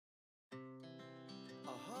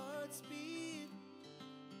Godspeed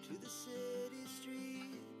to the city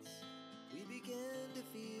streets. We began to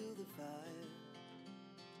feel the fire.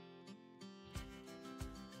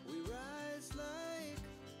 We rise like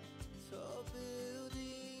tall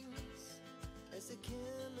buildings as the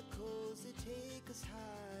chemicals they take us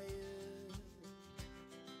higher.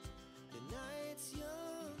 The night's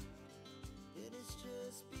young and it's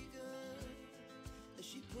just begun as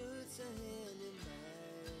she puts her hand in mine.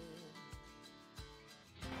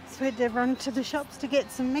 So we had to run to the shops to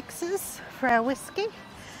get some mixes for our whiskey,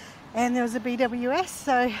 and there was a BWS,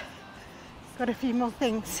 so got a few more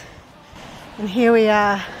things. And here we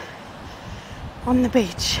are on the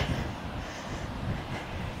beach.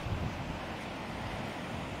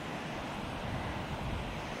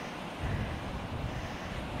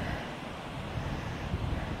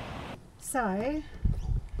 So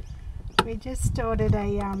we just ordered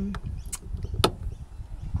a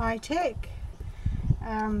ITECH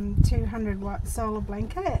 200 watt solar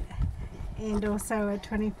blanket and also a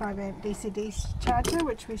 25 amp DCDC charger,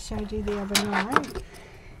 which we showed you the other night,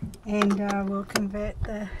 and we'll convert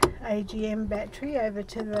the AGM battery over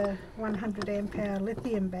to the 100 amp hour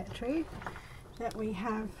lithium battery that we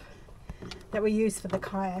have, that we use for the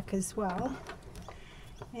kayak as well.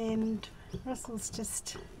 And Russell's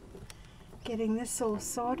just getting this all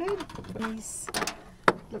sorted. This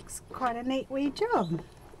looks quite a neat wee job.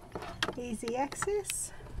 Easy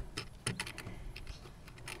access.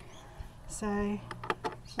 So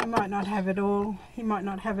we might not have it all, he might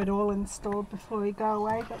not have it all installed before we go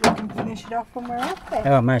away, but we can finish it off when we're up there.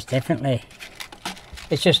 Oh, most definitely.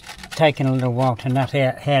 It's just taken a little while to nut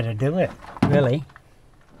out how to do it, really.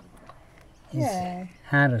 Yeah.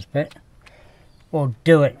 Hardest bit. Or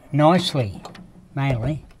do it nicely,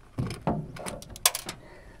 mainly.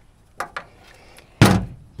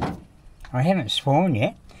 I haven't sworn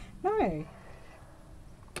yet. No.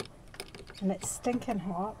 And it's stinking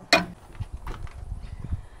hot.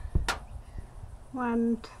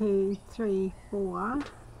 1, 2, 3, 4,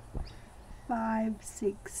 5,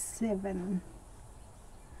 6, 7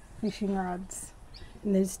 fishing rods.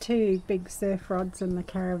 And there's 2 big surf rods in the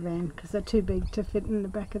caravan because they're too big to fit in the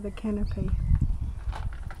back of the canopy.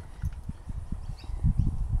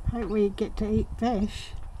 Hope we get to eat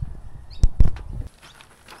fish.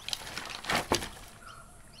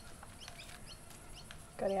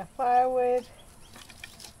 Got our firewood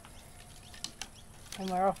and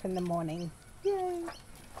we're off in the morning. Yay!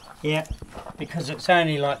 Yeah, because it's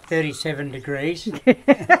only like 37 degrees.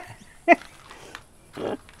 But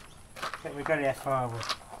we've got our firewood.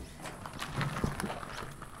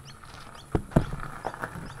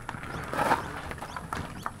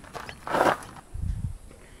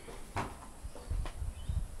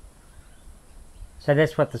 So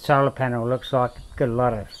that's what the solar panel looks like. Got a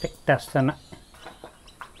lot of thick dust on it.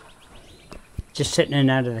 Just sitting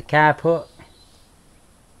in under the carport.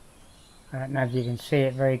 I don't know if you can see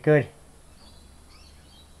it very good.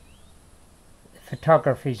 The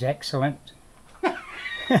photography's excellent.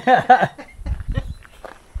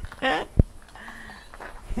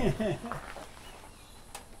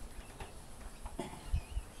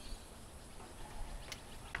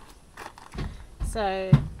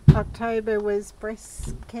 So October was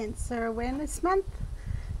Breast Cancer Awareness Month,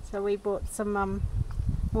 so we bought some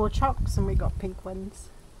more chocks and we got pink ones.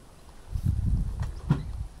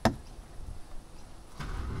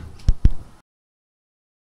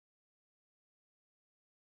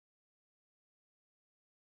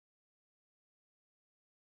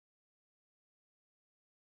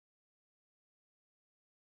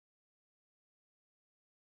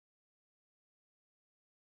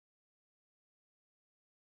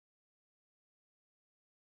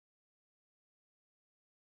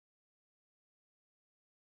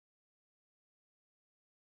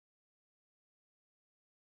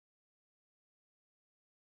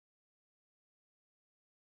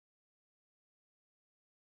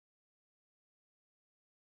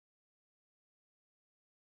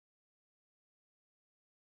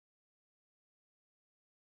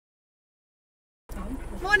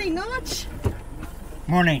 Morning, Notch.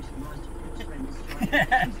 Morning.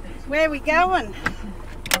 Where are we going?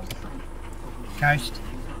 Coast.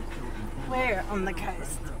 We're on the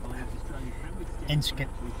coast. Inskip.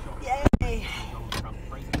 Yay!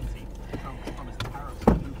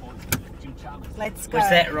 Let's go. Was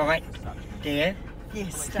that right, dear?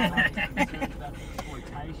 Yes, darling.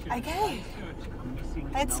 Okay,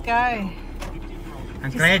 let's go.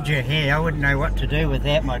 I'm glad you're here. I wouldn't know what to do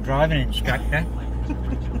without my driving instructor.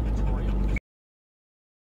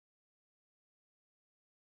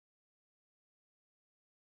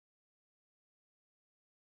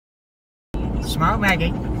 Smile,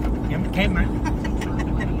 Maggie. You're on the camera.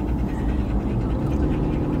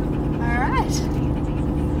 Alright.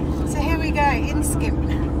 So here we go, Inskip.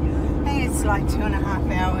 I think it's like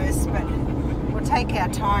 2.5 hours, but we'll take our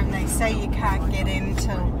time. They say you can't get in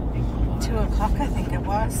till 2 o'clock, I think it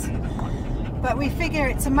was. But we figure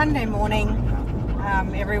it's a Monday morning.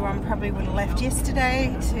 Everyone probably would have left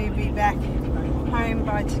yesterday to be back home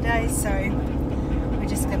by today, so we're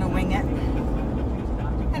just going to wing it.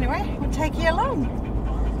 Anyway, we'll take you along.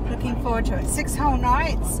 Looking forward to it. 6 whole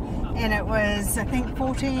nights, and it was, I think,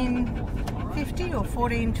 $14.50 or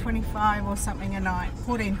 $14.25 or something a night.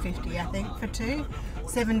 $14.50, I think, for two.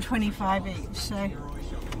 $7.25 each. So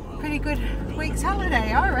pretty good week's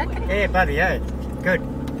holiday, I reckon. Yeah, buddy, yeah. Good.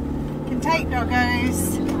 Can take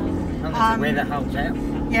doggos. The weather holds out.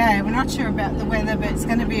 Yeah, we're not sure about the weather, but it's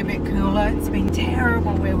going to be a bit cooler. It's been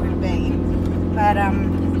terrible where we've been. But,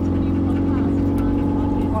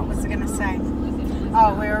 what was I going to say?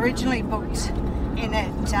 Oh, we were originally booked in at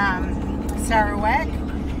Sarawak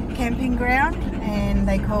camping ground, and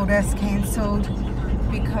they called us cancelled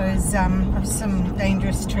because of some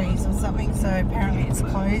dangerous trees or something. So apparently it's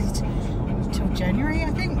closed till January,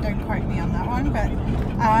 I think. Don't quote me on that one, but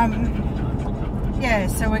yeah,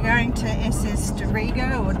 so we're going to SS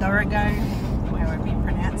Dorrigo or Dorrigo, however you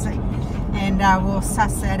pronounce it, and we'll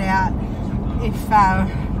suss that out. If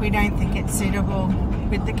we don't think it's suitable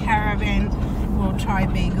with the caravan, we'll try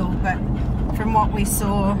Beagle, but from what we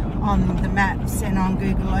saw on the maps and on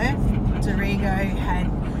Google Earth, Dorrigo had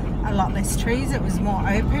a lot less trees. It was more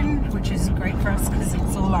open, which is great for us because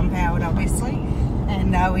it's all unpowered, obviously,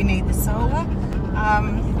 and we need the solar.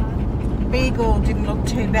 Beagle didn't look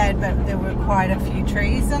too bad, but there were quite a few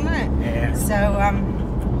trees on it. Yeah. So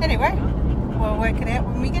anyway, we'll work it out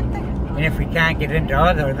when we get there. And if we can't get into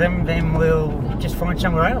either of them, then we'll just find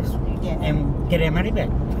somewhere else. Yeah. And get our money back.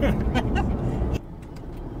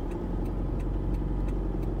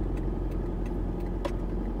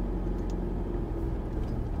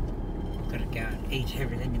 Gotta go and eat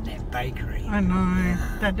everything in that bakery. I know.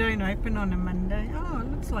 They don't open on a Monday. Oh, it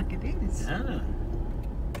looks like it is. Ah.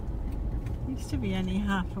 Used to be only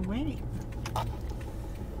half a week. Oh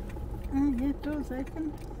yeah, doors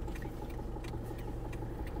open.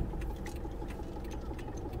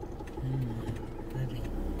 Lovely.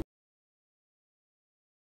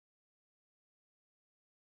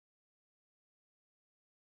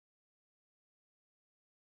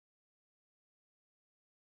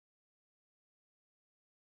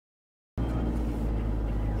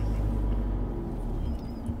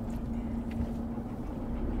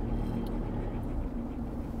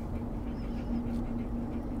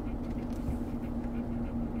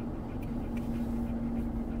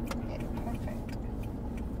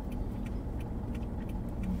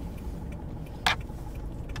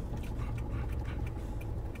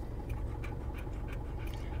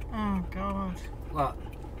 Oh God. What?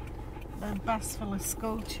 The bus full of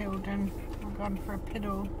school children are gone for a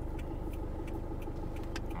piddle.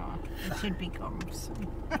 Oh, they should be gone soon.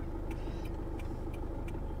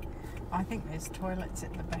 I think there's toilets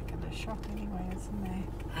at the back of the shop anyway, isn't there?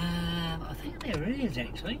 I think there is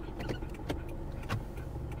actually.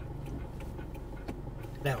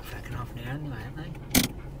 They were fucking off now anyway, aren't they?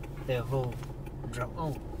 They're all dropped.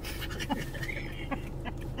 Oh.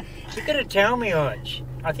 You've got to tell me, Hodge.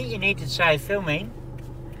 I think you need to say filming.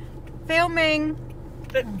 Filming!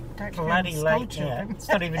 But Don't bloody film late school now. children. It's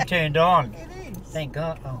not even turned on. It is. Thank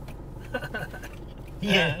God. Oh.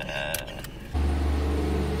 Yeah.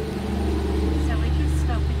 So we're just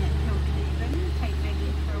stopping at Hillkeven, take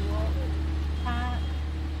Maggie for a walk, park,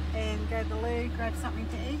 and go to the loo, grab something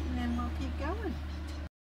to eat, and then we'll keep going.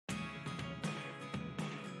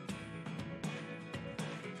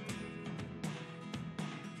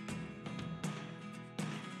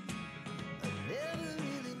 I never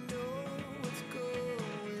really know what's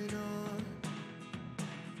going on.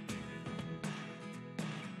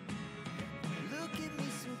 Look at me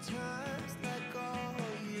sometimes like all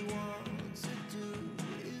you want to do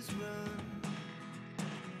is run.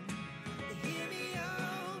 Hear me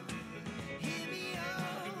out, hear me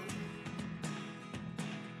out.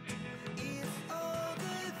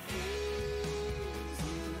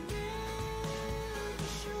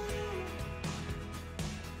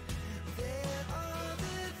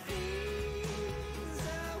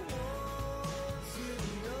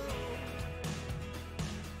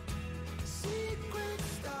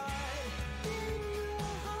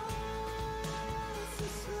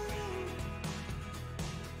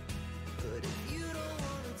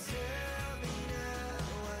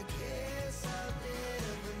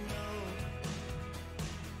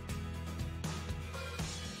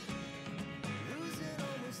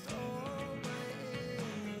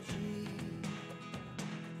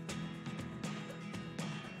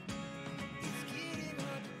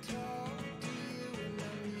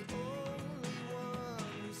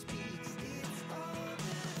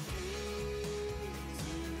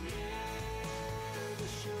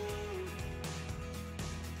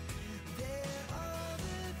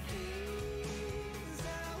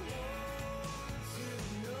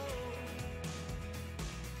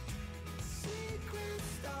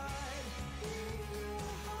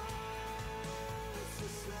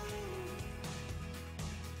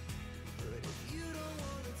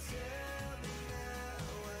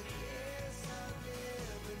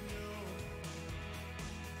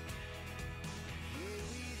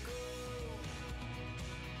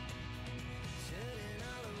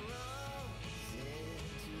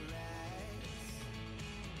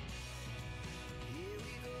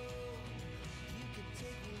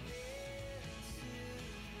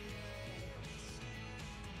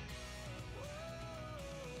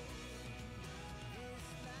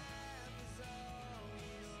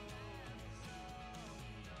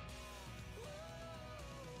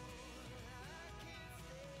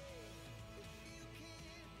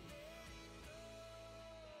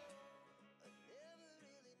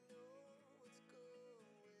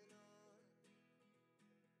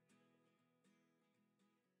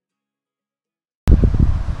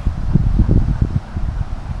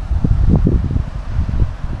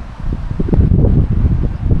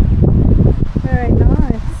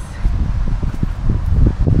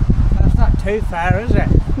 too far, is it?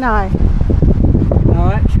 No.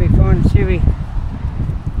 Alright, should we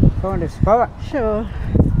find a spot? Sure. Do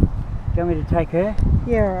you want me to take her?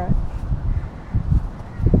 Yeah, all right.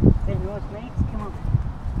 Is that yours, Max? Come on.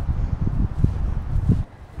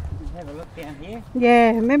 Let's have a look down here.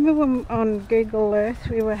 Yeah, remember when on Google Earth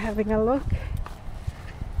we were having a look,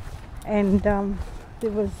 and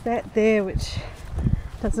there was that there which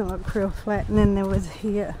doesn't look real flat, and then there was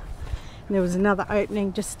here, and there was another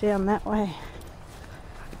opening just down that way.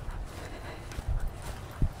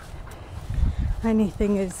 Only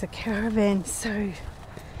thing is the caravan so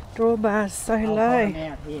drawbars so I'll low. find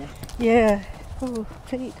out here. Yeah. Oh,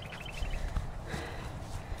 feet.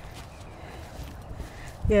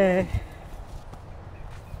 Yeah.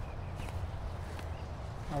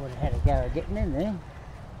 I would have had a go at getting in there.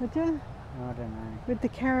 Would you? I don't know. With the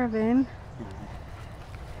caravan?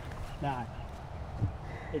 No.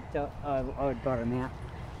 I would bottom out.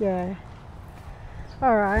 Yeah.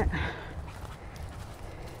 All right.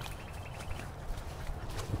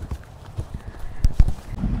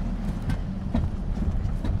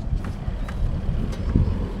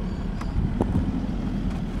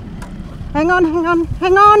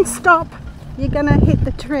 Hang on, stop. You're gonna hit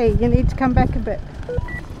the tree. You need to come back a bit.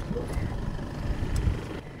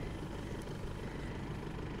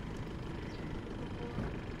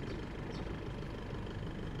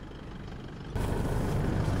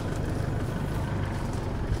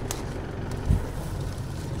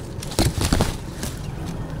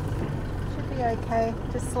 Should be okay,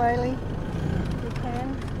 just slowly, if you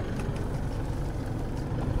can.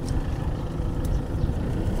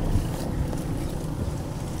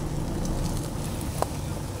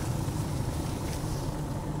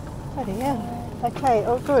 Bloody hell. Okay,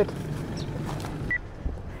 all good.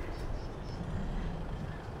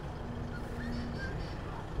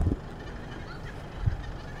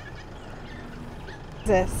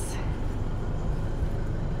 This.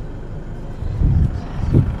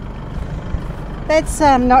 That's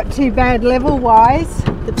not too bad level wise.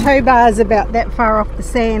 The tow bar's about that far off the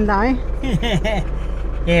sand though.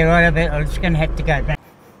 Yeah, right, I'm just going to have to go back.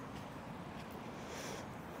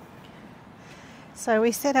 So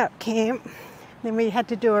we set up camp, then we had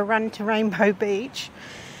to do a run to Rainbow Beach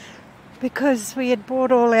because we had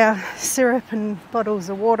bought all our syrup and bottles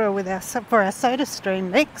of water with for our soda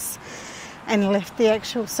stream mix and left the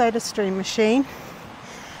actual soda stream machine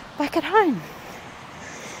back at home.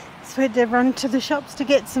 So we had to run to the shops to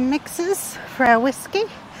get some mixes for our whiskey,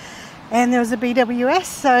 and there was a BWS,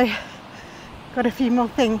 so got a few more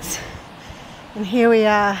things, and here we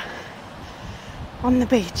are on the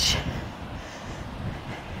beach.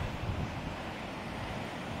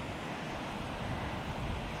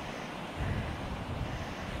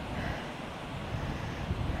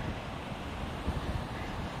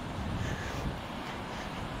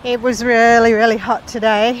 It was really, really hot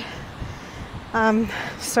today.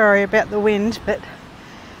 Sorry about the wind, but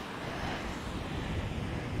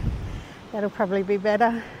that'll probably be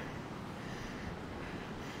better.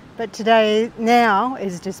 But today now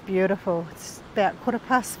is just beautiful. It's about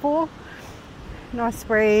 4:15. Nice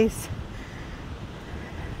breeze.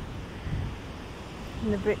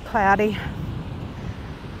 And a bit cloudy.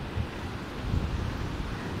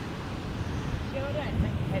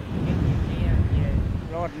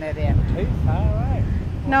 Riding that out too far, eh?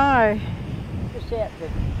 No. Just out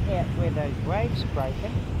where those waves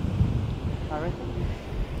breaking, I reckon.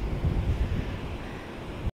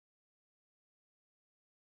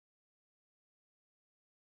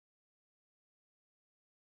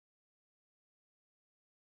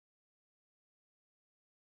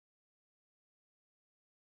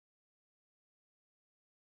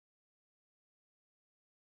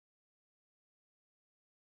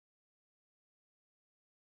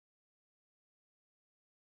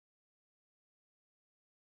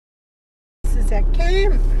 This is our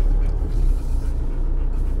camp.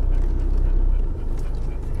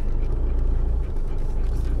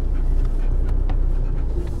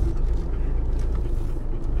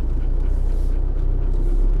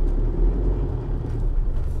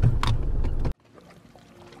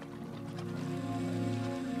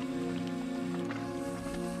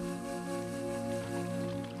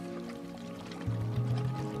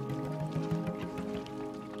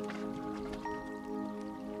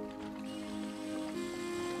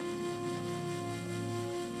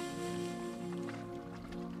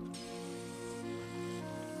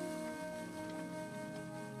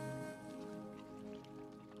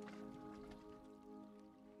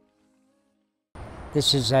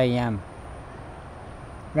 This is a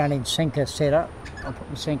running sinker setup. I'll put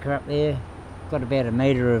my sinker up there. Got about a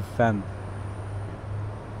metre of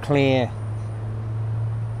clear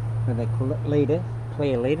what they call it, leader,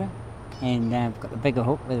 clear leader, and I've got the bigger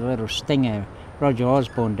hook with a little stinger. Roger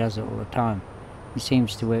Osborne does it all the time. It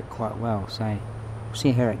seems to work quite well, so we'll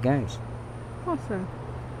see how it goes. Awesome.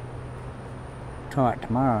 Try it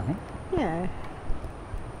tomorrow, I think. Yeah.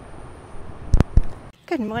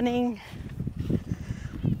 Good morning.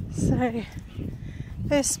 So,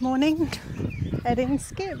 first morning at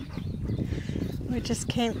Inskip. We just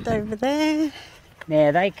camped over there.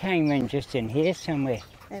 Now they came in just in here somewhere.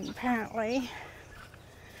 And apparently,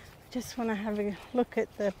 just want to have a look at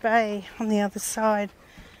the bay on the other side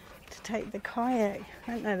to take the kayak.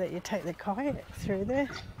 I don't know that you take the kayak through there.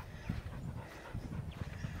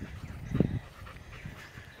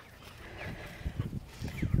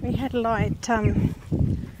 We had light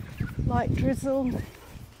drizzle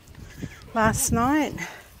last night.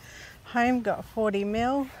 Home got 40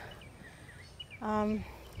 mil.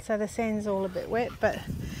 So the sand's all a bit wet, but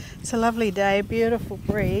it's a lovely day, beautiful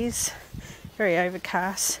breeze, very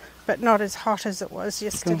overcast, but not as hot as it was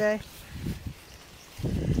yesterday.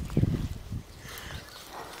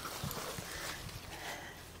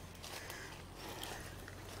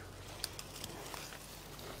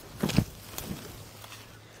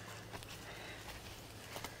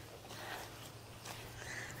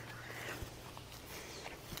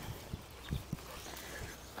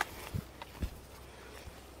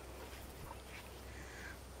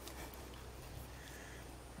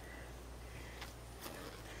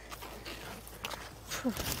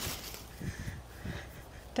 Cool.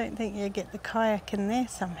 Don't think you get the kayak in there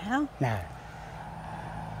somehow. No.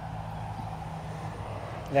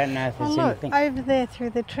 I don't know if there's anything. Over there through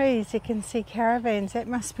the trees you can see caravans. That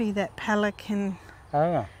must be that Pelican.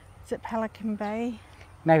 Oh. Is it Pelican Bay?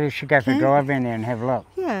 Maybe we should go for a drive in there and have a look.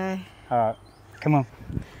 Yeah. Alright, come on.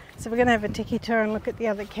 So we're going to have a tiki tour and look at the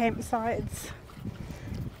other campsites.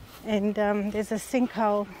 And there's a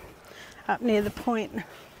sinkhole up near the point.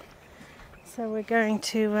 So we're going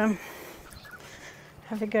to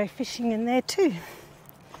have a go fishing in there too.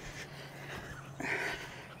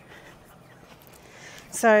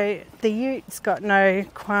 So the Utes got no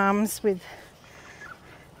qualms with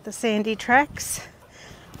the sandy tracks,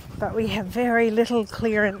 but we have very little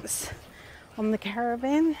clearance on the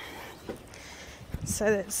caravan.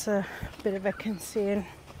 So that's a bit of a concern.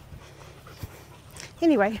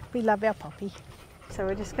 Anyway, we love our poppy. So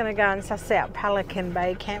we're just going to go and suss out Pelican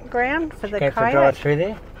Bay Campground for the kayak. Go for a drive through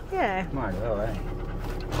there? Yeah. Might as well, eh?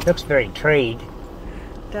 Looks very treed.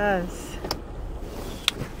 It does.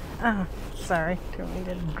 Oh, sorry. Didn't mean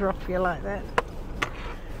to drop you like that.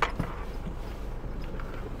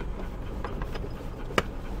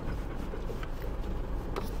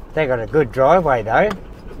 They got a good driveway though.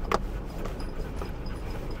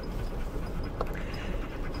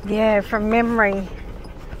 Yeah, from memory,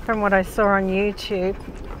 from what I saw on YouTube,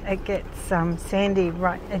 it gets sandy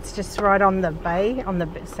right. It's just right on the bay, on the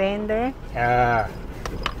sand there. Ah.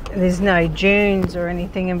 There's no dunes or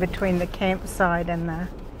anything in between the campsite and the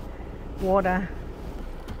water.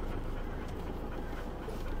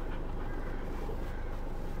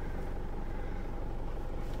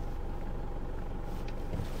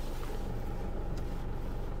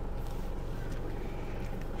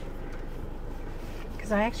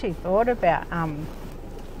 Because I actually thought about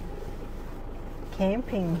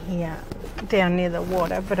camping here down near the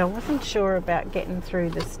water, but I wasn't sure about getting through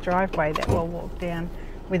this driveway that we'll walk down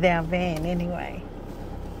with our van anyway.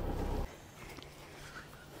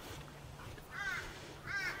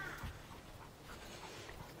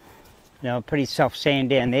 No, pretty soft sand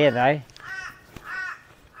down there though.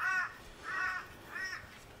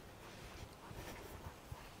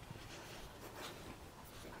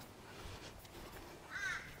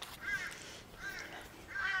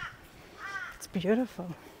 It's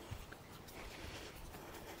beautiful.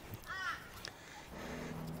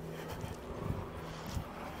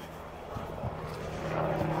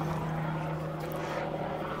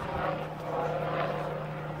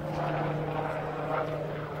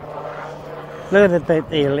 Look at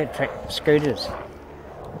the electric scooters.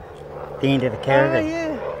 The end of the caravan. Oh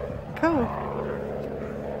yeah, cool.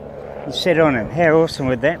 You sit on it. How awesome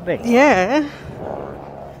would that be? Yeah.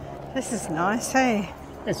 This is nice, hey?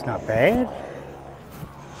 That's not bad.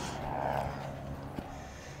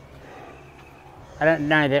 I don't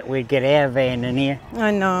know that we'd get our van in here.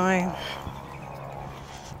 I know.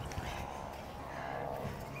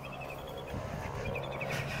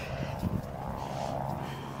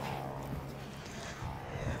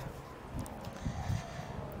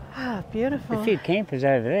 Ah, beautiful. A few campers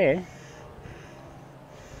over there.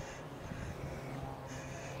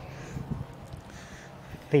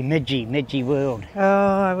 Be midgy world. Oh,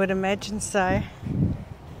 I would imagine so.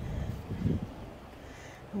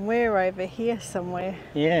 clear over here somewhere.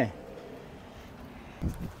 Yeah.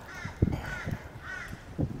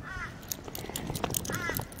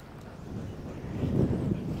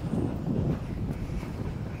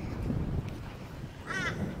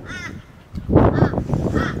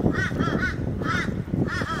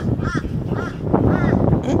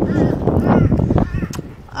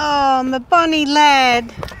 Oh, my bonny lad.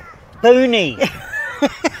 Booney.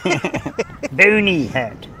 Booney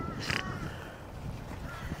hat.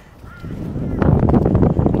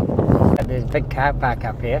 There's a big car park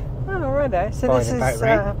up here. Oh, righto. So By this the boat is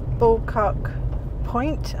ramp. Bullcock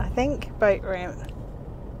Point, I think, boat ramp.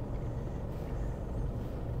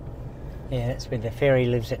 Yeah, that's where the ferry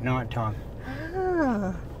lives at night time.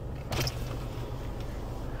 Ah.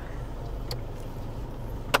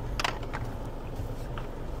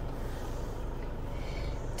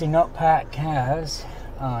 Do not park cars.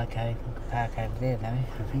 Oh, okay. We can park over there though,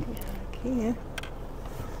 I think. Here.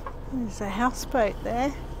 There's a houseboat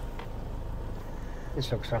there. This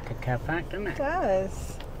looks like a car park, doesn't It it?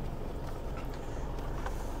 does.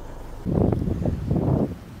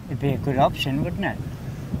 It'd be a good option, wouldn't it?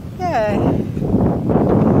 Yeah. I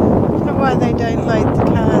don't know why they don't load the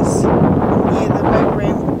cars near the boat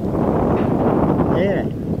ramp Yeah.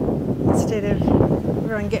 instead of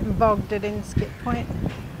everyone getting bogged at Inskip Point.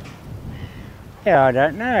 Yeah, I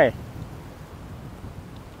don't know.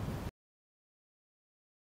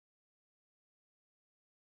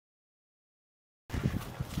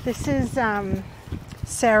 This is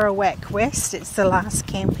Sarawak West. It's the last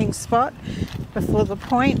camping spot before the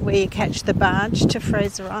point where you catch the barge to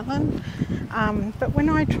Fraser Island. But when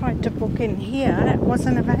I tried to book in here, it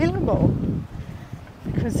wasn't available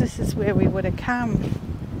because this is where we would have come.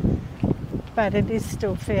 But it is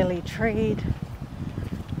still fairly treed.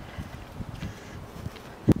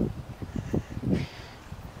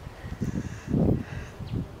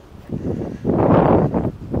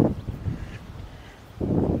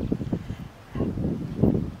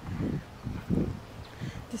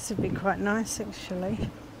 This would be quite nice actually.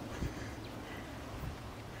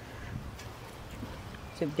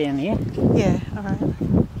 Sit down here. Yeah, alright.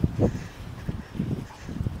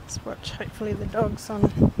 Let's watch hopefully the dog's on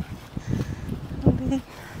there.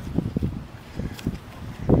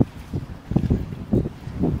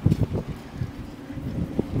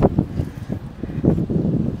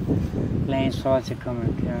 Landslides are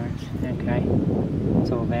common occurrence. Okay.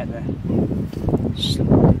 It's all about the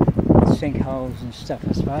sinkholes and stuff,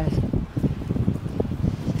 I suppose.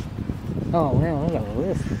 Oh, well, look at all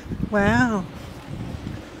this. Wow.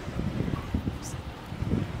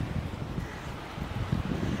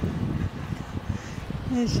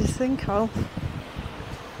 There's your sinkhole.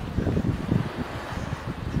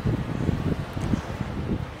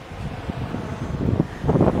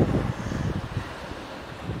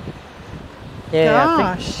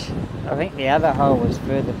 Yeah, Gosh. I think the other hole was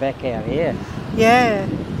further back out here. Yeah.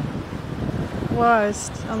 It was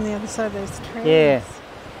on the other side of those trees. Yeah.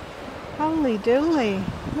 Holy dooly.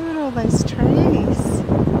 Look at all those trees.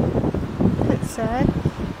 That's sad.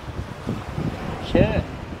 Sure.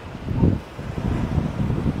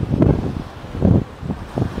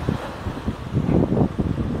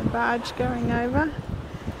 The barge going over.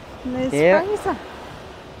 And there's Yeah. Fraser.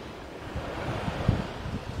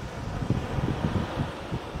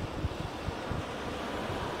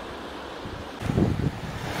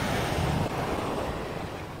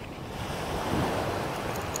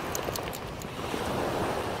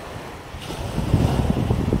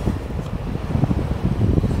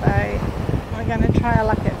 We're going to try our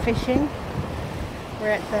luck at fishing.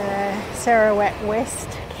 We're at the Sarawak West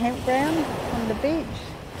campground on the beach,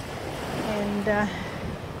 and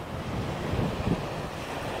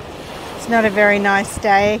it's not a very nice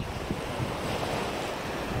day.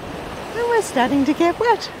 And we're starting to get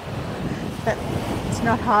wet, but it's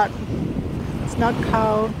not hot, it's not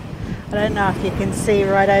cold. I don't know if you can see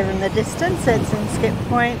right over in the distance, it's Inskip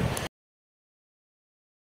Point.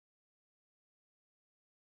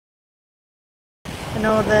 And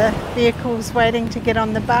all the vehicles waiting to get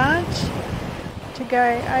on the barge to go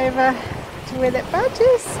over to where that barge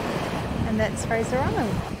is, and that's Fraser Island.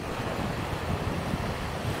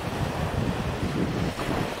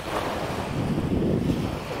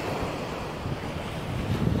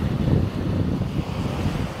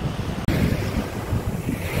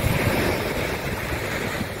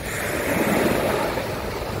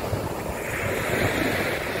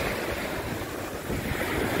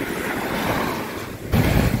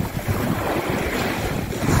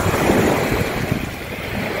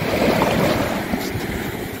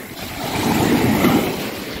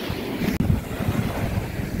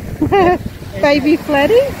 baby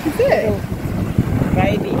flatty, is it?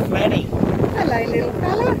 Baby flatty. Hello, little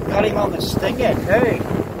fella. Got him on the stinger too.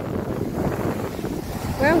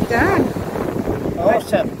 Well done.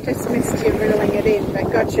 Awesome. Just missed you reeling it in, but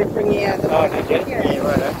got you bringing out the Oh, bottom. did you? Yeah,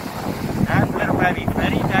 right. Little baby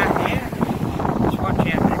flatty down here. Just watch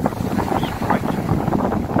out there.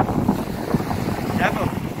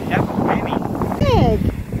 Double baby. Snag.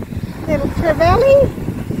 Little trevally.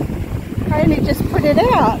 I only just put it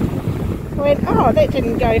out. Went, oh, that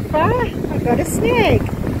didn't go far. I got a snag.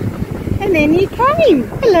 And then you came.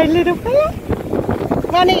 Hello, little fella.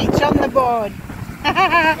 One each on the board.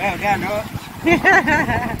 Well done, Rob.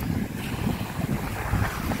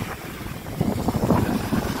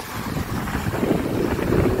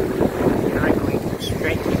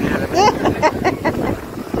 Stretching out of it.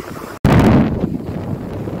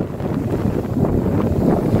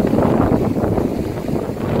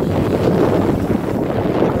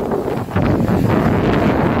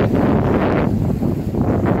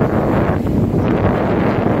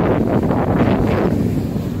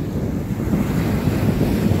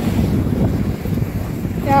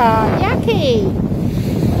 Oh, yucky.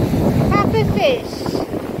 Pufferfish.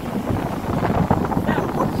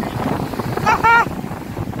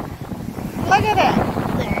 Look at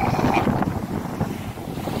it.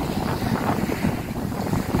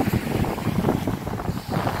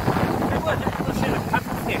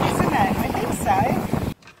 Isn't it? I think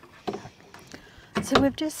so. So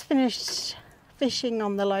we've just finished fishing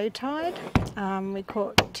on the low tide. We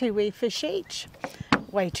caught 2 wee fish each.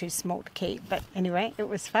 Way too small to keep, but anyway, it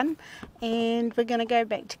was fun. And we're going to go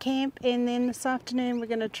back to camp, and then this afternoon we're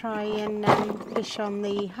going to try and fish on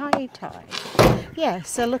the high tide. Yeah,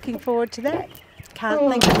 so looking forward to that. Can't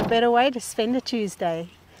think of a better way to spend a Tuesday.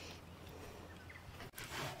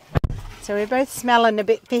 So we're both smelling a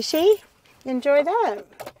bit fishy. Enjoy that?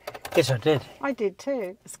 Yes, I did. I did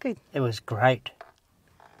too. It's good. It was great.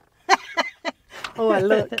 Oh,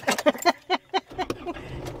 look.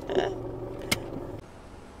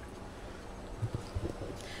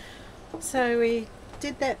 So we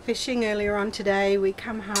did that fishing earlier on today. We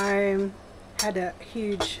come home, had a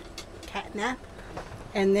huge cat nap,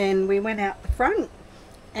 and then we went out the front,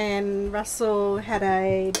 and Russell had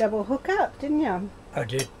a double hookup, didn't you? I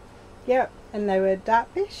did. Yep, and they were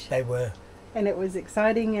dartfish, They were. and it was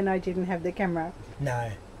exciting, and I didn't have the camera,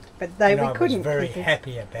 No. but And we I couldn't. was very because-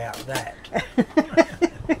 happy about that.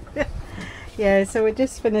 Yeah, so we're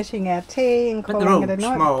just finishing our tea and But they're calling all it a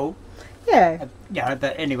night. small. Yeah, Yeah,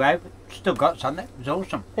 but anyway, still got something. It was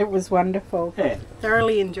awesome. it was wonderful. Yeah.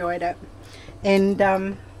 Thoroughly enjoyed it. And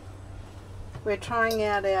we're trying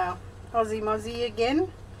out our Aussie Mozzie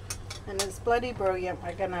again, and it's bloody brilliant.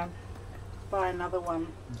 We're gonna buy another one.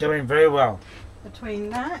 Doing very well.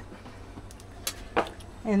 Between that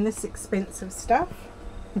and this expensive stuff,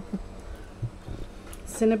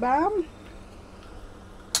 Cinnabon,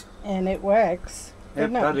 and it works. Yeah,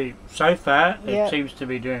 doesn't it? bloody, so far, Yeah. it seems to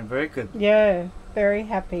be doing very good. Yeah, very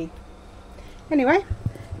happy. Anyway,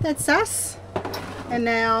 that's us, and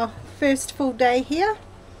our first full day here,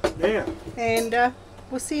 Yeah. and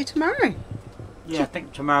we'll see you tomorrow. Yeah, I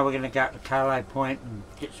think tomorrow we're going to go up to Carlo Point and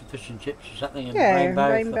get some fish and chips or something in Yeah, Rainbow.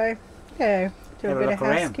 Rainbow. Yeah, do Have a a bit of look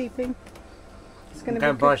around. housekeeping. It's going to Go be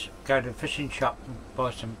and good. go to the fishing shop and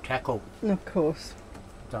buy some tackle. Of course,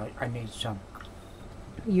 So I need some.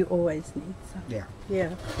 you always need some. Yeah.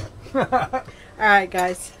 Yeah. All right,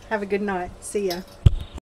 guys. Have a good night. See ya.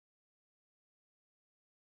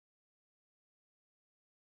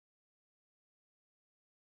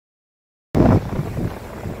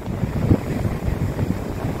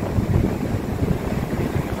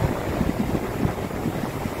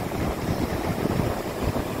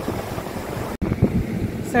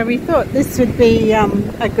 So we thought this would be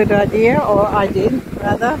a good idea, or I did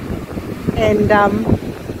rather, and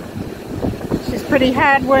she's pretty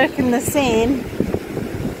hard work in the sand,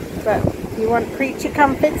 but you want creature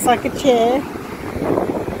comforts like a chair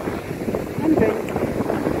and drink.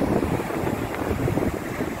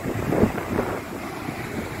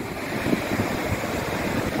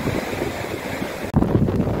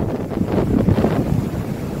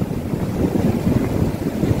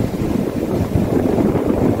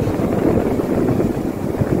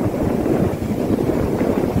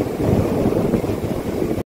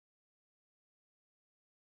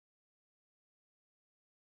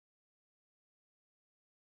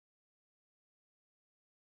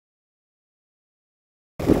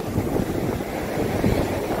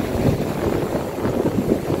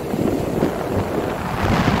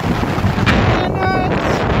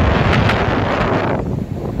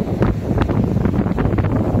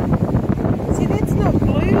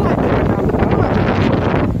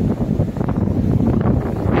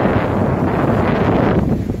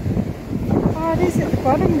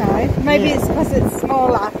 Maybe it's because it's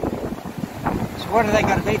smaller. So what are they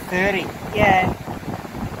going to be, 30? Yeah.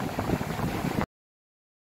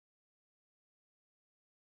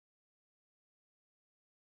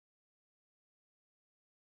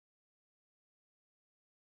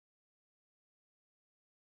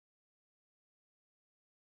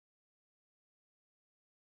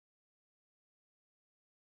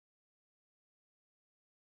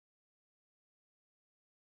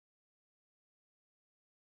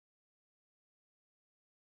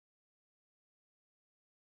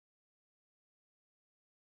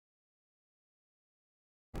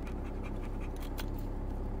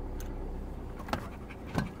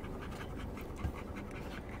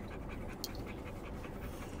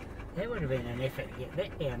 That would have been an effort to get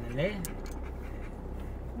that down in there.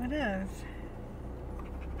 It is.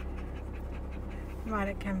 Might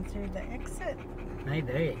have come through the exit.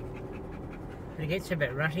 Maybe. But it gets a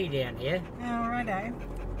bit rutty down here. Alrighto.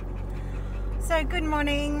 So good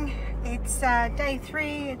morning. It's day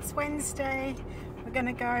 3. It's Wednesday. We're going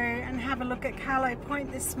to go and have a look at Carlo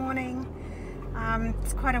Point this morning.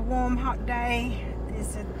 It's quite a warm, hot day.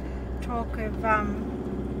 There's a talk of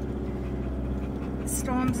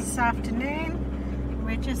storms this afternoon.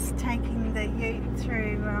 We're just taking the ute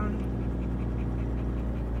through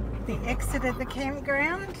the exit of the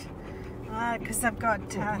campground because I've got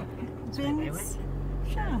bins.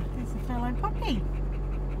 Sure, there's a fellow puppy.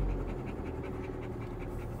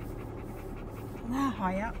 They're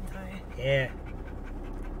high up though. Yeah.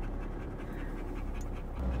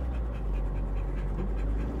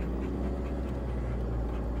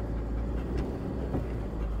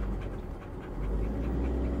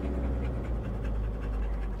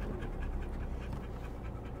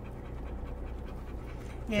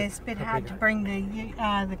 Yeah, it's a bit hard to bring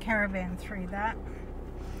the caravan through that.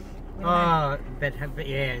 Oh, but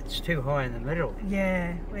yeah, it's too high in the middle.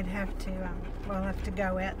 Yeah, we'd have to, we'll have to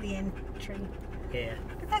go out the entry. Yeah.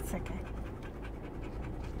 But that's okay.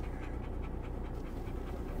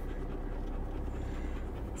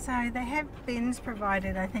 So they have bins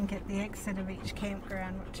provided, I think, at the exit of each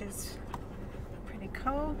campground, which is pretty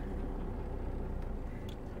cool.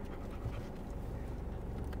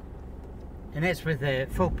 And that's with the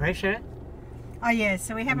full pressure? Oh yeah,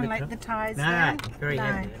 so we haven't let the tyres down. Very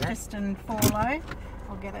happy with that. Just in 4 low.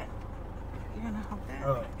 I'll get it. You're going to hold that?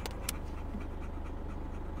 Oh.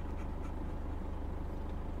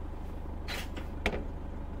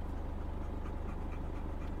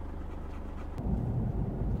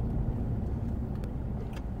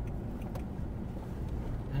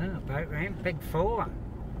 Oh, boat ramp, big 4.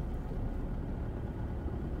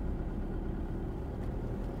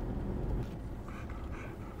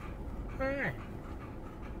 Right.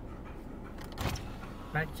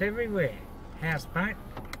 Boats everywhere. Houseboat.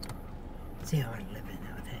 See how I live in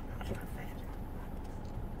there with that, not like that.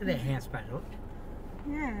 Look at that houseboat, look.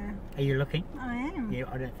 Yeah. Are you looking? I am. Yeah,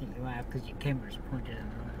 I don't think you are because your camera's pointed in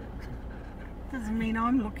the wrong direction. Doesn't mean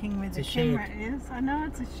I'm looking where the It's a camera shed. is. I know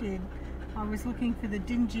it's a shed. I was looking for the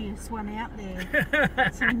dingiest one out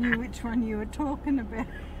there. So I knew which one you were talking about.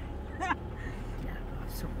 No, I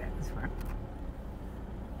was talking about this one.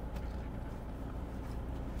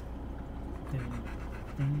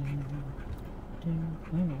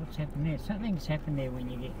 Oh, what's happened there? Something's happened there when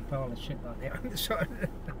you get a pile of shit like that on the side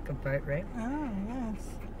of the boat ramp. Oh,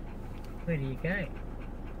 yes. Where do you go?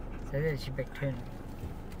 So there's your big turn.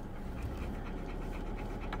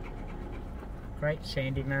 Great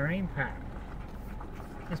Sandy Marine Park.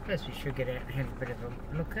 I suppose we should get out and have a bit of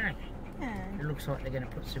a look, eh? Yeah. It looks like they're going to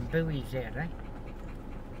put some buoys out, eh?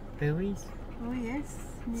 Buoys? Oh, yes.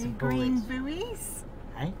 New Some green buoys. buoys.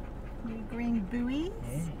 Eh? New green buoys.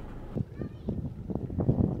 Yeah.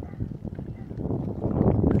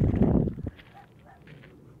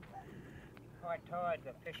 High tide,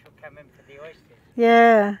 the fish will come in for the oysters.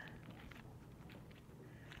 Yeah.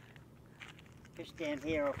 Fish down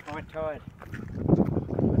here off high tide.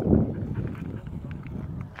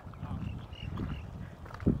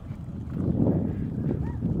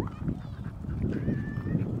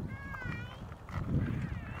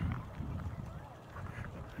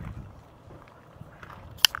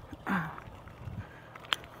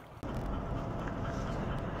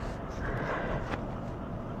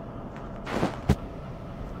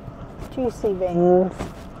 Juicy beans.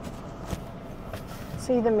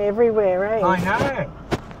 See them everywhere, eh? I know.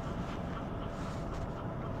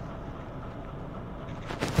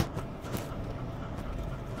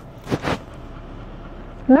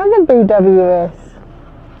 Another BWS.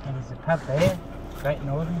 And there's a pub there, Great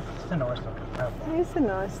Northern. It's a nice looking pub. It's a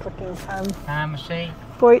nice looking pub. Pharmacy.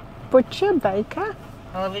 Butcher, baker.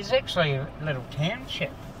 Oh, there's actually a little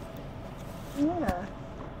township. Yeah.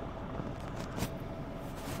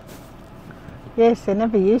 Yes, there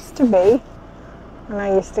never used to be when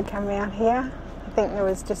I used to come out here. I think there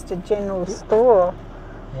was just a general store.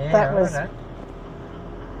 Yeah, that was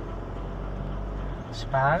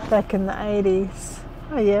Spa. back in the 80s.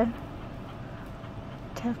 Oh yeah.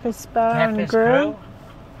 Tapas Bar and Grill.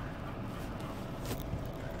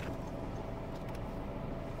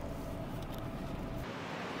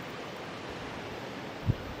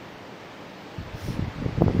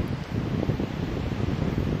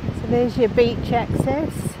 So there's your beach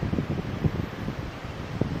access.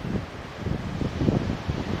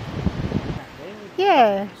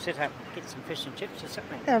 Yeah. Sit up and get some fish and chips or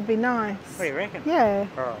something. That'd be nice. What do you reckon? Yeah.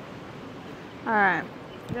 Alright. Alright.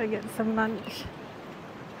 Go get some lunch.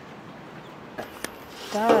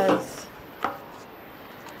 Does.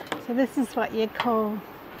 So this is what you call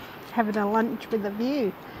having a lunch with a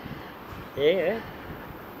view. Yeah.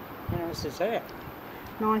 How nice is that?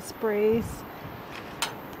 Nice breeze.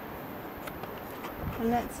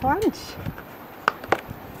 And that's lunch.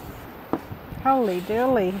 Holy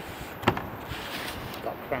dooly.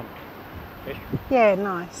 Got crumb fish. Yeah,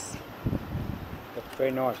 nice. Looks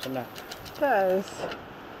very nice, doesn't it? It does.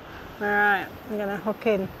 Alright, I'm going to hook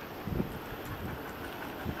in.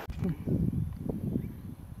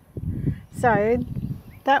 So,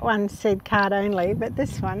 that one said card only, but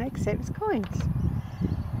this one accepts coins.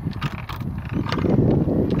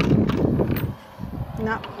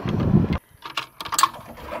 No.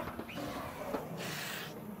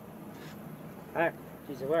 Oh,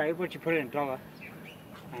 she's away. What'd you put in, $1?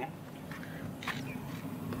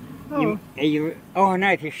 Oh. Oh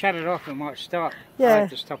no, if you shut it off it might stop. Yeah. I have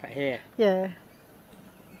to stop it here. Yeah.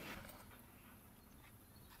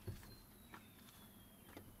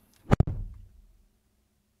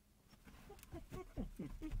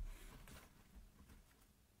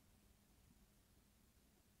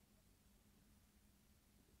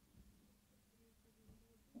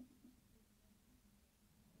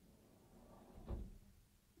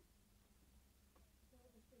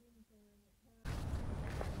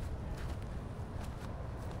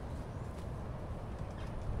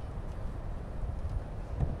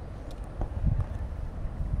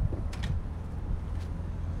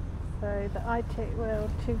 So the ITECHWORLD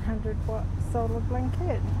 200 watt solar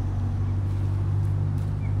blanket.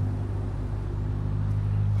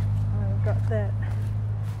 I've got that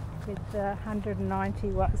with the 190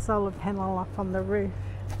 watt solar panel up on the roof.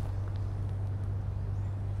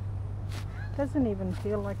 Doesn't even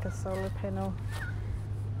feel like a solar panel.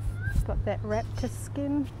 It's got that raptor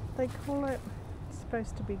skin, they call it. It's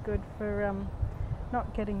supposed to be good for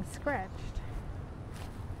not getting scratched.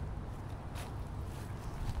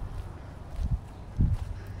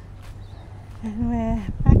 And we're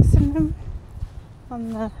maximum on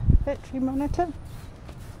the battery monitor,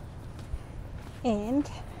 and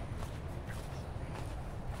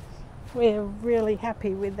we're really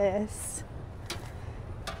happy with this.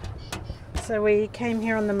 So we came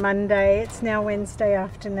here on the Monday, it's now Wednesday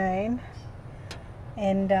afternoon,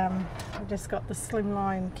 and we just got the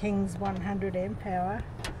Slimline Kings 100 amp hour,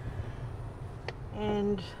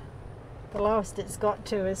 and the lowest it's got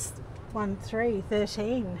to is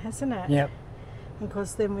 1313, hasn't it? Yep. Of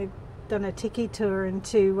course, then we've done a tiki tour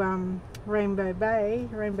into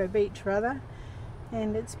Rainbow Beach rather,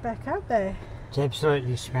 and it's back up there. It's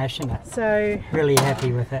absolutely smashing it. So Really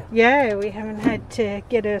happy with it. yeah, we haven't had to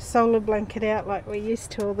get a solar blanket out like we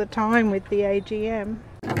used to all the time with the AGM.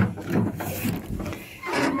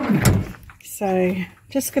 So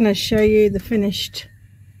just going to show you the finished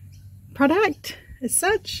product as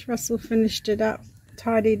such. Russell finished it up,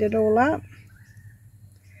 tidied it all up,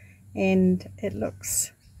 and it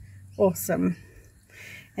looks awesome.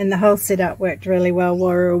 And the whole setup worked really well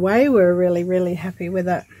while we were away. We were really happy with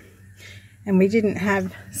it. And we didn't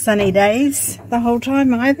have sunny days the whole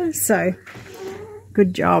time either, so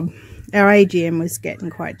good job. Our AGM was getting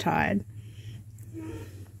quite tired.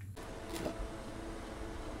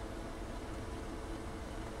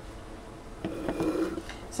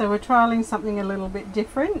 So we're trialling something a little bit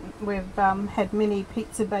different. We've had mini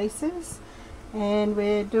pizza bases, and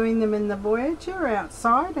we're doing them in the Voyager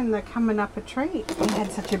outside, and they're coming up a treat. We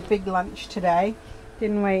had such a big lunch today,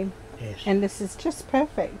 didn't we? Yes. And this is just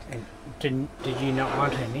perfect. And did you not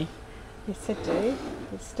want any? Yes, I do.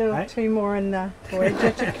 There's still Right. 2 more in the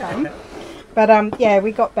Voyager to come. But yeah,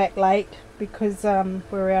 we got back late because we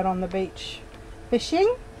were out on the beach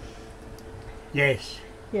fishing. Yes.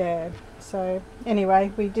 Yeah, so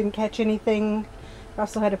anyway, we didn't catch anything.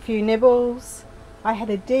 Russell had a few nibbles. I had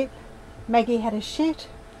a dip. Maggie had a shit.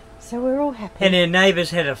 So we're all happy. And our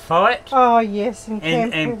neighbours had a fight. Oh yes, and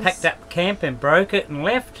packed up camp and broke it and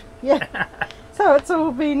left. Yeah. So it's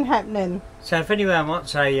all been happening. So if anyone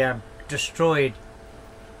wants a destroyed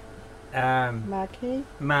marquee,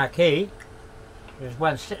 there's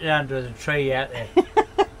one sitting under the tree out there.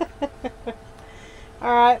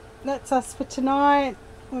 Alright, that's us for tonight.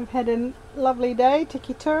 We've had a lovely day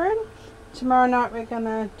tiki touring. Tomorrow night we're going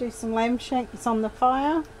to do some lamb shanks on the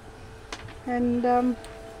fire and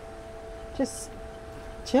just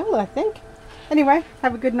chill, I think. Anyway,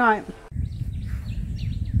 have a good night.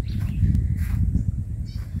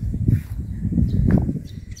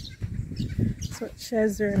 That's what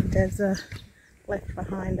Shazza and Dazza left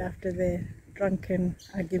behind after their drunken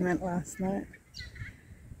argument last night.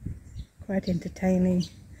 Quite entertaining.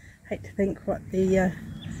 Hate to think what the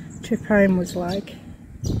trip home was like.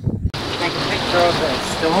 Take a picture of the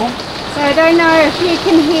storm. So I don't know if you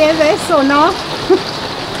can hear this or not,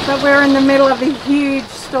 but we're in the middle of a huge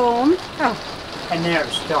storm. Oh. And now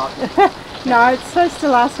it's stopped. No, it's supposed to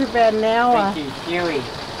last for about an hour. Thank you, Huey.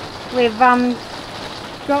 We've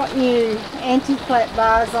got new anti-flat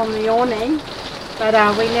bars on the awning, but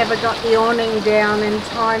we never got the awning down in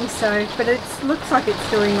time, so, but it looks like it's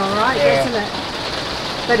doing alright, yeah, doesn't it?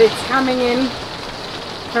 But it's coming in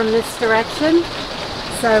from this direction,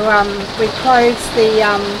 so we closed the,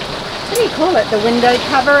 what do you call it, the window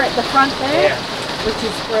cover at the front there, yeah, which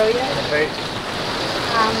is brilliant,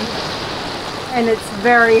 and it's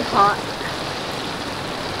very hot.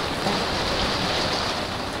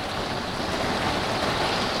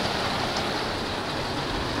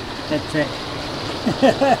 That's it.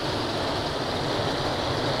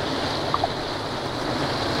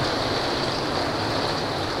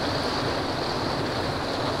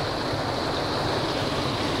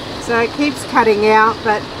 So it keeps cutting out,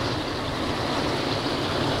 but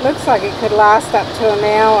looks like it could last up to an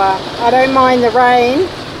hour. I don't mind the rain,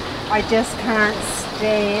 I just can't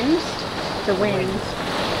stand the wind.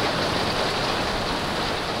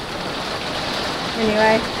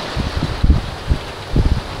 Anyway,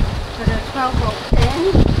 got a 12-volt fan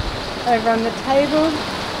over on the table.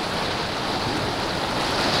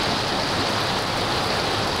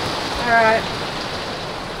 Alright.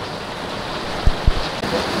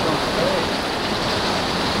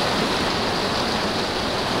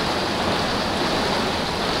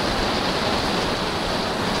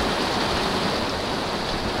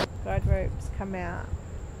 Guide ropes come out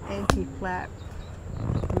anti-flap,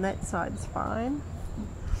 and that side's fine.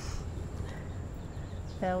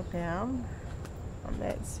 Fell down on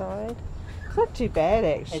that side. It's not too bad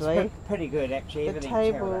actually. It's pretty good actually. The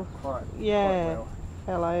table, quite yeah, well.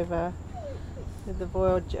 fell over with the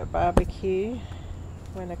Voyager barbecue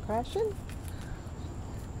when a crashing.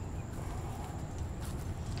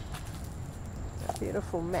 The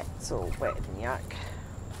beautiful mat's all wet and yuck.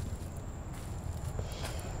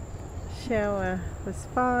 Shower was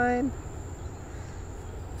fine,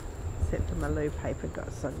 except for my loo paper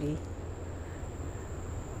got soggy.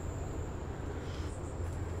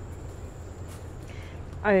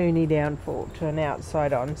 Only downfall to an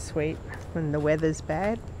outside ensuite when the weather's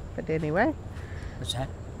bad, but anyway. What's that?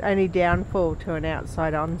 Only downfall to an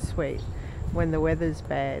outside ensuite when the weather's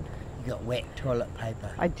bad. You got wet toilet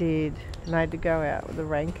paper. I did, and I had to go out with a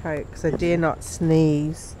raincoat because I dare not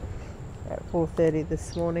sneeze at 4:30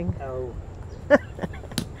 this morning. Oh.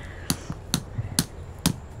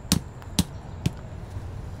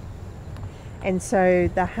 And so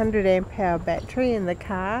the 100 amp hour battery in the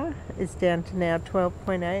car is down to now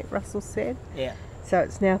 12.8, Russell said. Yeah. So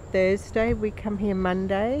it's now Thursday, we come here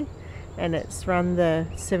Monday, and it's run the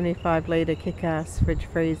 75 litre kick-ass fridge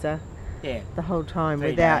freezer, Yeah. the whole time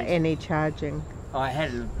 3 without days. any charging. I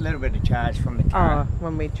had a little bit of charge from the car. Oh,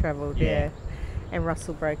 when we travelled, yeah. And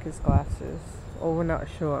Russell broke his glasses, or we're not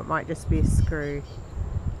sure, it might just be a screw.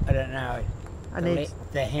 I don't know. I need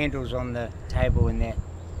The handles on the table and that.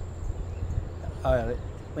 I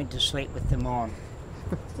went to sleep with them on.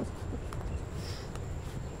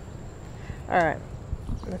 Alright,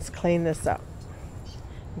 let's clean this up.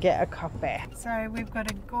 Get a copper. So we've got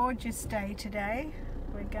a gorgeous day today.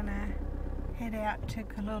 We're gonna head out to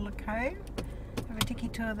Kalula Cove, have a tiki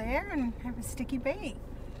tour there and have a sticky bee.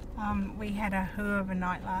 We had a hoo of a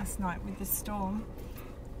night last night with the storm,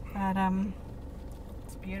 but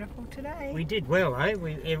it's beautiful today. We did well, eh?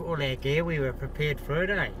 All our gear, we were prepared for it,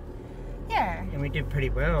 eh? Yeah. And we did pretty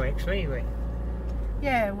well, actually.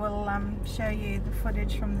 Yeah, we'll show you the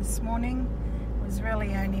footage from this morning. It was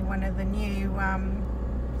really only one of the new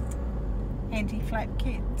anti-flap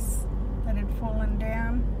kits that had fallen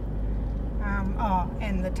down. Oh,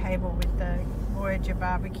 and the table with the Voyager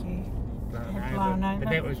barbecue had blown gone over.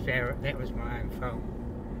 But that was my own fault.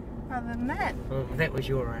 Other than that. Well, that was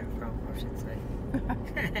your own fault, I should say.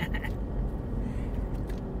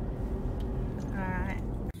 Alright.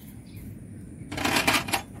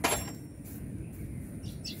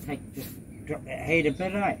 Just drop that heat a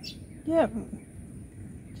bit, eh? Yep.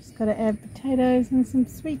 Just got to add potatoes and some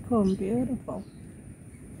sweet corn. Beautiful.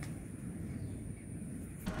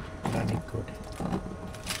 Bloody good.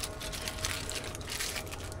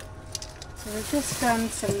 So we've just done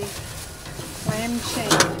some lamb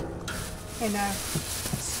shank in a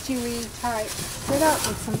stewy type setup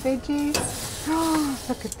with some veggies. Oh,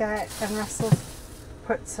 look at that. And Russell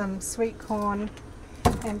put some sweet corn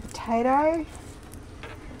and potato.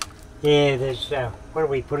 Yeah, there's, what do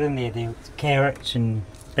we put in there? There's carrots and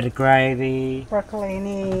a bit of gravy.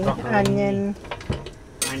 Broccolini, onion.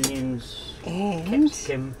 Onions. And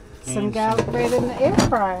capsicum. some and garlic bread in the air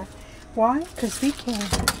fryer. Why? Because we can.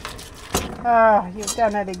 Oh, you've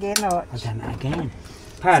done it again, Arch. I've done it again.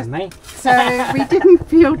 Pardon me. So we didn't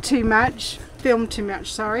film too much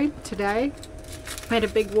today. We had a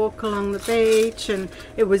big walk along the beach and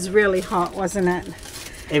it was really hot, wasn't it?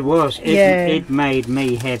 It was. It made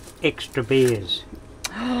me have extra beers.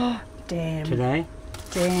 Oh, damn. Today.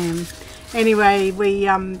 Damn. Anyway, we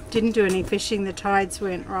didn't do any fishing. The tides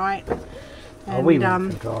weren't right. And, we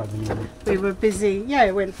went for driving. We were busy. Yeah,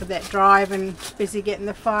 we went for that drive and busy getting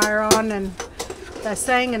the fire on. And they're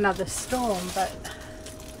saying another storm, but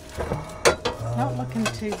not looking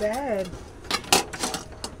too bad.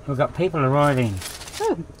 We've got people arriving.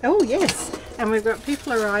 Oh yes. And we've got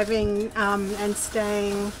people arriving and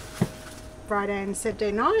staying Friday and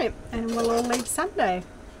Saturday night, and we'll all leave Sunday.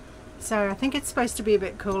 So I think it's supposed to be a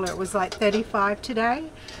bit cooler. It was like 35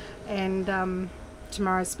 today, and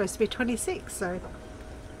tomorrow's supposed to be 26. So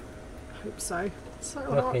I hope so. So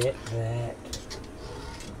hot. Look at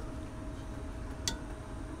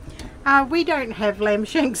that. We don't have lamb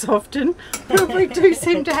shanks often, but we do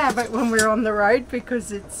seem to have it when we're on the road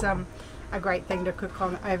because it's a great thing to cook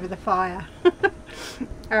on over the fire.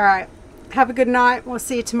 Alright, have a good night. We'll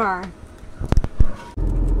see you tomorrow.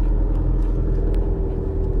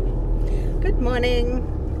 Good morning.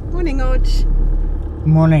 Morning, Odge.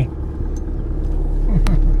 Morning.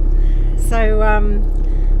 So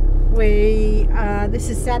this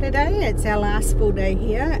is Saturday. It's our last full day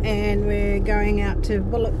here and we're going out to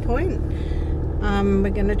Bullock Point. We're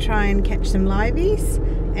going to try and catch some liveys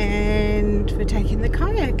and we're taking the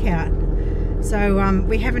kayak out. So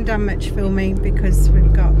we haven't done much filming because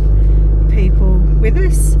we've got people with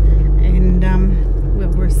us and we'll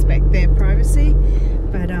respect their privacy,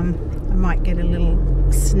 but I might get a little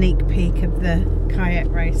sneak peek of the kayak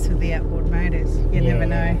race with the outboard motors. You never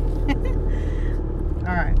know.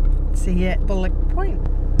 Alright, see you at Bullock Point.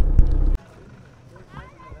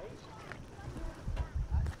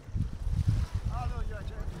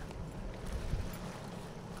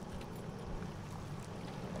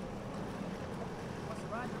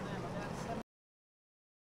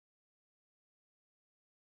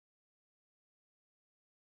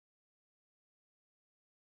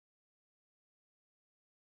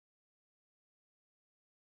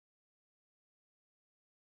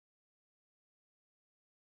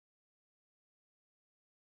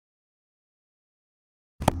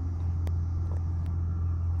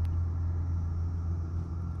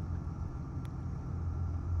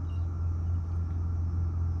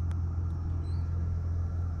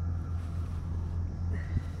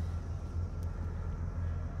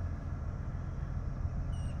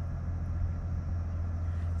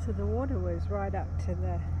 So the water was right up to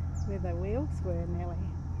where the wheels were nearly.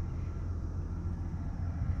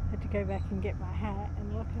 Had to go back and get my hat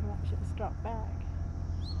and look how much it's dropped back.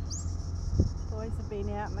 Boys have been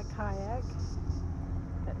out in the kayak,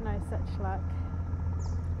 but no such luck.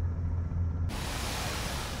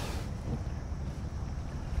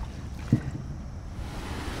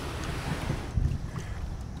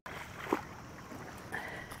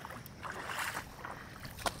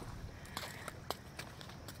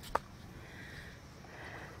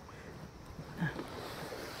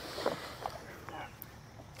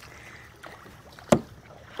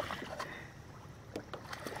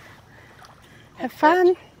 Have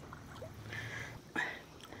fun.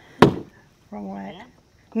 Wrong way. Yeah?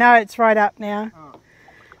 No, it's right up now. Oh.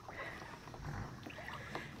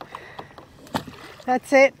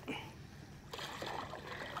 That's it.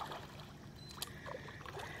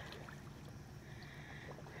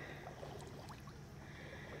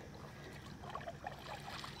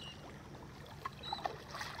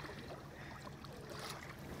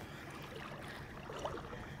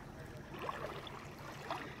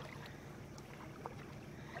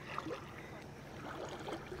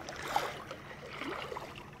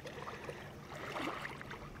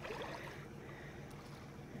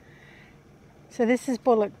 So this is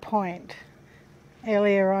Bullock Point.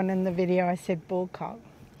 Earlier on in the video I said Bullcock,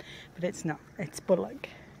 but it's not, it's Bullock.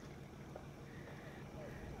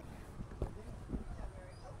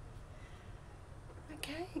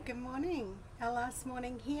 Okay, good morning. Our last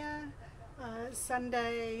morning here,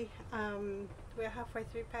 Sunday. We're halfway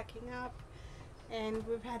through packing up and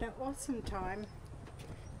we've had an awesome time.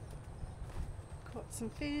 Caught some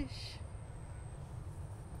fish.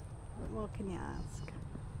 What more can you ask?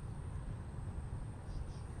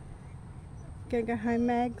 Gonna go home,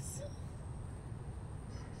 Mags?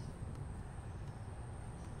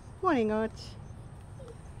 Morning, Arch.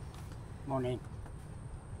 Morning.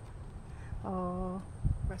 Oh,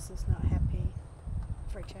 Russell's not happy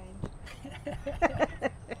for a change.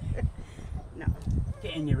 No.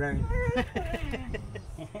 Get in your room.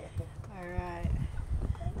 Alright.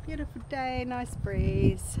 Beautiful day, nice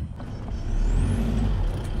breeze.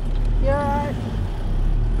 You alright?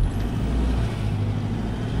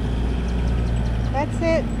 That's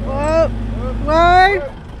it. Whoa. Whoa.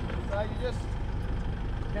 So you just,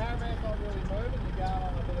 caravan's not really moving, you're going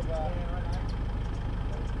on a bit of a,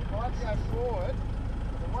 if I go forward,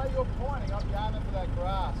 the way you're pointing, I'm aiming for that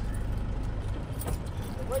grass. So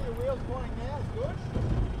where your wheel's pointing now is good. So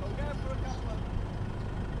we're going to put a couple of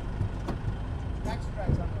maxtrax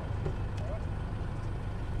on there.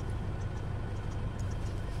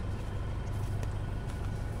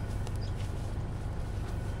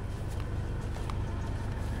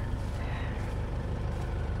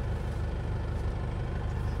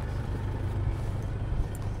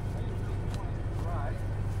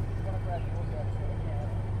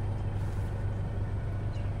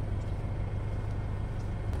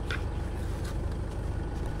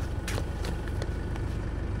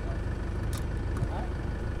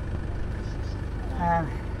 Alright?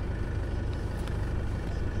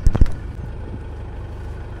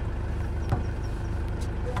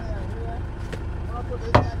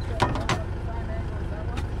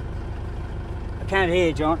 I can't hear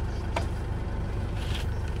you, John.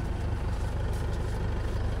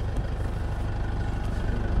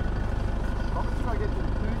 Obviously, I get to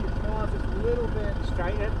turn your tires just a little bit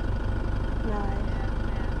straight in. No.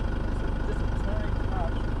 Just a turning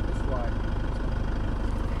touch this way.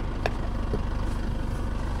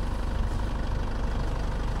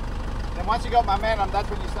 Then once you got momentum, that's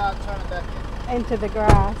when you start turning back in. Into the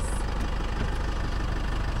grass.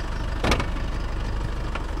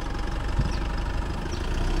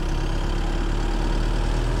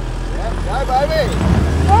 Yeah, go baby!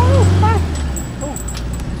 Oh, fuck.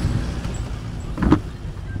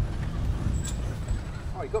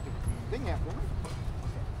 Oh, you got the thing out for me.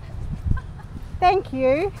 Thank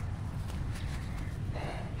you.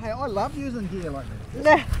 Hey, I love using gear like this.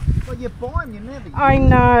 No, Well, you buy them, you never use I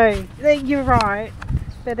know. You're right.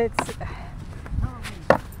 But it's... them.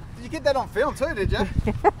 Did you get that on film too, did you?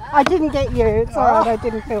 I didn't get you. It's alright, I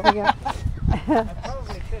didn't film you. I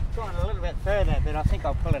probably should try a little bit further, but I think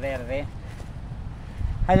I'll pull it out of there.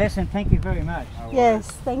 Hey, listen, thank you very much.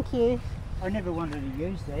 Yes, thank you. I never wanted to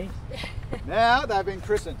use these. Now they've been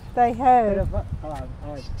christened. They But have.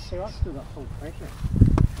 see, I've still got full pressure.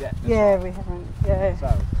 Yeah. that's Yeah, right. we haven't. Yeah.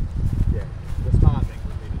 So, yeah, the smart thing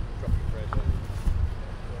would be to drop your pressure.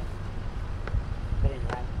 But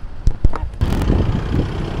anyway.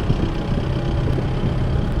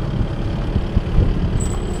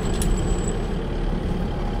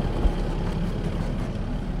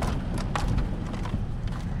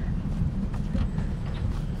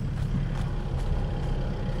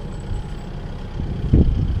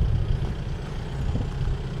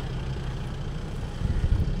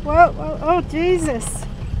 Whoa, whoa, oh Jesus.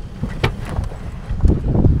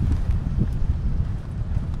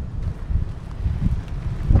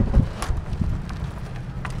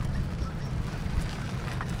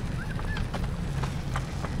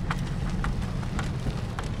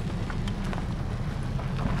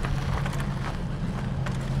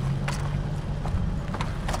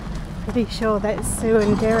 Pretty sure that's Sue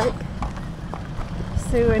and Derek.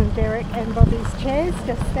 Sue and Derek and Bobby's chairs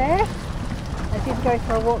just there. I did go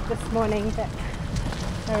for a walk this morning, but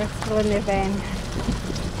they were still in their van.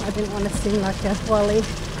 I didn't want to seem like a wally.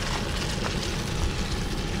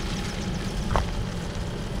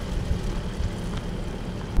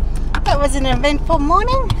 That was an eventful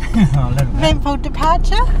morning, eventful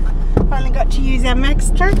departure. Finally got to use our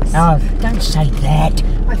maxtrax. Oh, don't say that.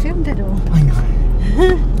 I filmed it all. I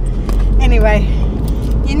know. Anyway,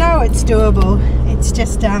 you know it's doable. It's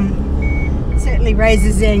just certainly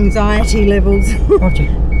raises the anxiety levels. Roger.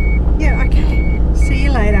 Yeah, okay. See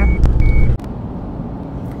you later.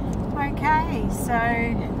 Okay, so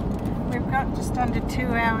we've got just under 2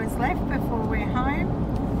 hours left before we're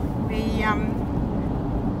home. We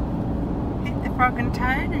hit the Frog and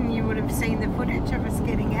Toad, and you would have seen the footage of us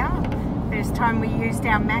getting out. First time we used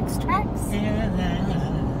our maxtrax.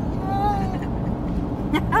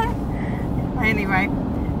 Anyway,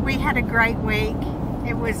 we had a great week.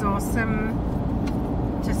 It was awesome.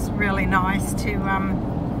 Just really nice to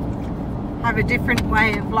have a different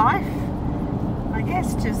way of life. I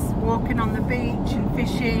guess just walking on the beach and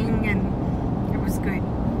fishing, and it was good.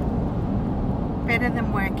 Better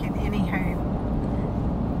than working, anywho.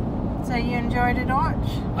 So you enjoyed it,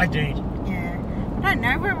 Arch? I did. Yeah. I don't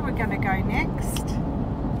know where we're going to go next.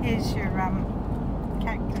 Here's your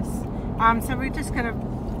cactus. So we're just going to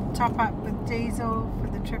top up with diesel for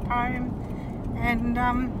the trip home, and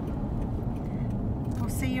we'll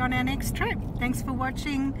see you on our next trip. Thanks for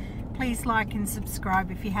watching. Please like and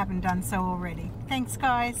subscribe if you haven't done so already. Thanks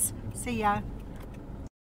guys. See ya.